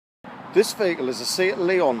This vehicle is a SEAT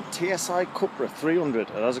Leon TSI Cupra 300.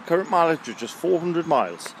 It has a current mileage of just 400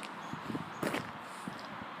 miles.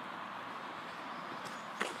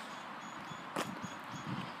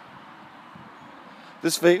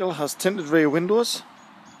 This vehicle has tinted rear windows.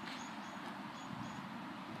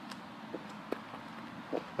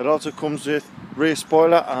 It also comes with rear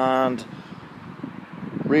spoiler and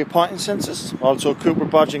rear parking sensors. Also Cupra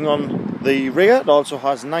badging on the rear. It also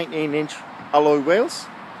has 19-inch alloy wheels.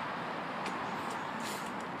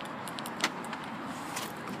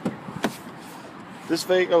 This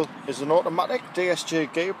vehicle is an automatic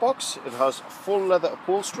DSG gearbox. It has full leather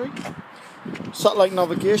upholstery, satellite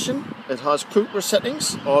navigation. It has Cupra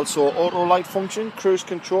settings, also auto light function, cruise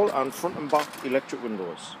control and front and back electric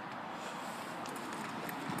windows.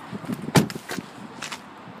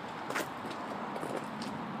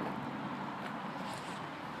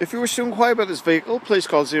 If you wish to inquire about this vehicle, please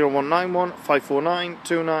call 0191 549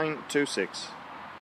 2926.